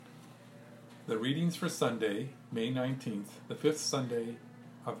The readings for Sunday, May 19th, the fifth Sunday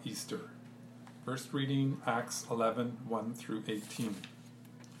of Easter. First reading, Acts 11, 1 through 18.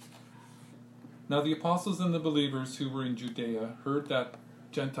 Now the apostles and the believers who were in Judea heard that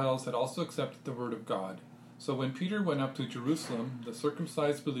Gentiles had also accepted the word of God. So when Peter went up to Jerusalem, the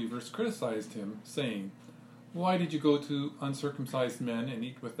circumcised believers criticized him, saying, "Why did you go to uncircumcised men and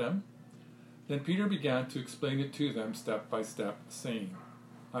eat with them?" Then Peter began to explain it to them step by step, saying,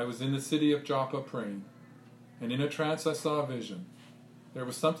 "I was in the city of Joppa praying, and in a trance I saw a vision. There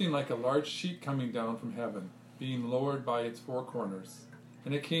was something like a large sheet coming down from heaven, being lowered by its four corners,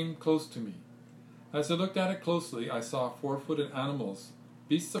 and it came close to me. As I looked at it closely, I saw four-footed animals,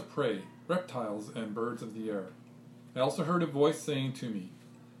 beasts of prey, reptiles, and birds of the air. I also heard a voice saying to me,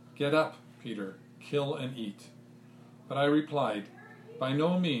 'Get up, Peter, kill and eat.' But I replied, 'By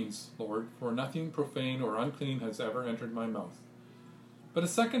no means, Lord, for nothing profane or unclean has ever entered my mouth.' But a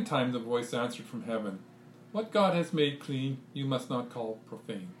second time the voice answered from heaven, 'What God has made clean, you must not call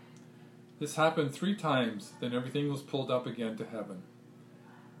profane.' This happened 3 times, then everything was pulled up again to heaven.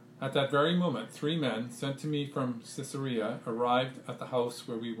 At that very moment, 3 men, sent to me from Caesarea, arrived at the house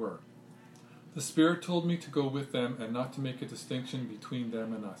where we were. The Spirit told me to go with them and not to make a distinction between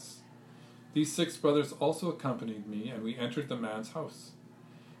them and us. These 6 brothers also accompanied me, and we entered the man's house.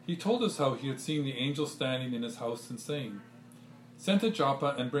 He told us how he had seen the angel standing in his house and saying, 'Send to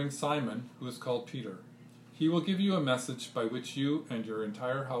Joppa and bring Simon, who is called Peter. He will give you a message by which you and your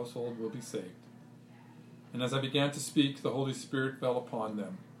entire household will be saved.' And as I began to speak, the Holy Spirit fell upon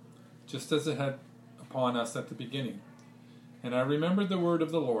them, just as it had upon us at the beginning. And I remembered the word of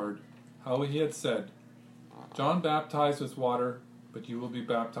the Lord, how he had said, 'John baptized with water, but you will be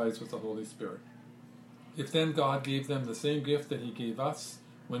baptized with the Holy Spirit.' If then God gave them the same gift that he gave us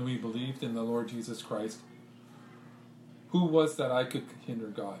when we believed in the Lord Jesus Christ, who was that I could hinder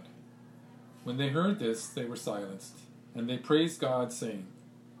God?" When they heard this, they were silenced, and they praised God, saying,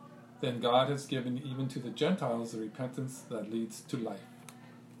 "Then God has given even to the Gentiles the repentance that leads to life."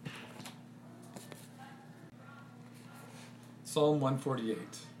 Psalm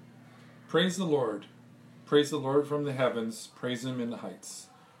 148. Praise the Lord. Praise the Lord from the heavens. Praise him in the heights.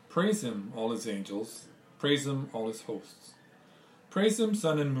 Praise him, all his angels. Praise him, all his hosts. Praise him,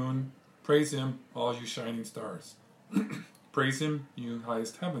 sun and moon. Praise him, all you shining stars. Praise him, you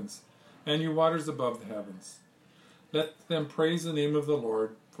highest heavens, and you waters above the heavens. Let them praise the name of the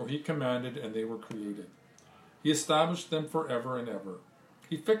Lord, for he commanded and they were created. He established them forever and ever.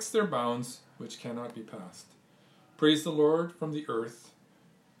 He fixed their bounds, which cannot be passed. Praise the Lord from the earth,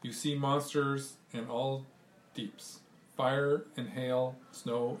 you sea monsters and all deeps, fire and hail,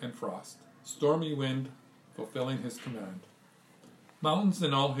 snow and frost, stormy wind, fulfilling his command. Mountains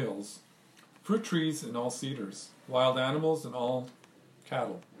and all hills, fruit trees and all cedars, wild animals and all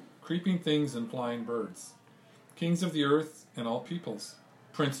cattle, creeping things and flying birds, kings of the earth and all peoples,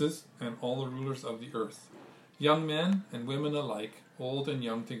 princes and all the rulers of the earth, young men and women alike, old and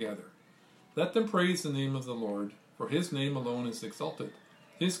young together. Let them praise the name of the Lord, for his name alone is exalted.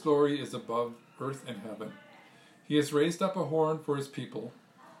 His glory is above earth and heaven. He has raised up a horn for his people,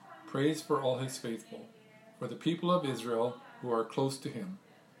 praise for all his faithful, for the people of Israel who are close to him.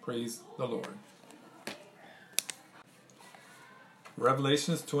 Praise the Lord.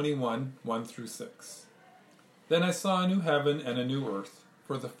 Revelations 21, 1 through 6. Then I saw a new heaven and a new earth,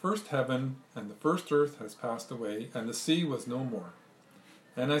 for the first heaven and the first earth has passed away, and the sea was no more.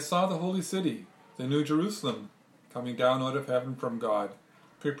 And I saw the holy city, the new Jerusalem, coming down out of heaven from God,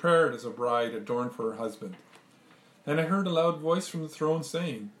 prepared as a bride adorned for her husband. And I heard a loud voice from the throne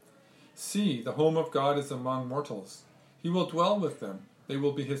saying, "See, the home of God is among mortals. He will dwell with them. They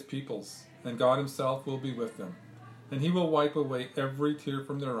will be his peoples, and God himself will be with them. And he will wipe away every tear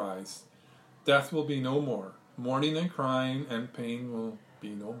from their eyes. Death will be no more. Mourning and crying and pain will be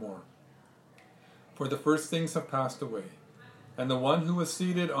no more. For the first things have passed away." And the one who was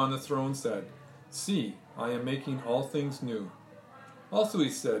seated on the throne said, "See, I am making all things new." Also he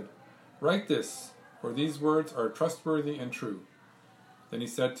said, "Write this, for these words are trustworthy and true." Then he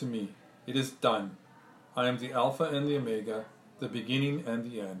said to me, "It is done. I am the Alpha and the Omega, the beginning and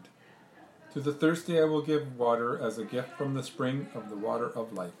the end. To the thirsty I will give water as a gift from the spring of the water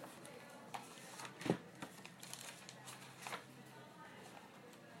of life."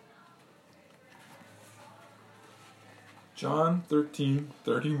 John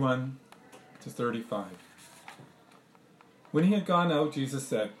 13:31 to 35. When he had gone out, Jesus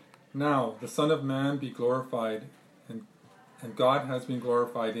said, "Now the Son of Man be glorified, and God has been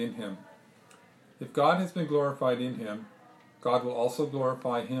glorified in him. If God has been glorified in him, God will also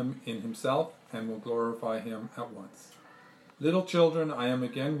glorify him in himself and will glorify him at once. Little children, I am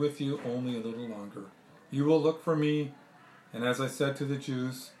again with you only a little longer. You will look for me, and as I said to the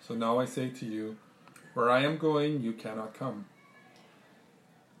Jews, so now I say to you, where I am going, you cannot come.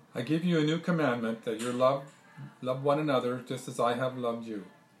 I give you a new commandment, that you love one another just as I have loved you.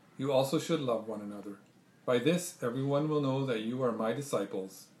 You also should love one another. By this, everyone will know that you are my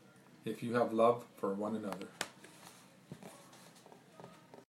disciples, if you have love for one another.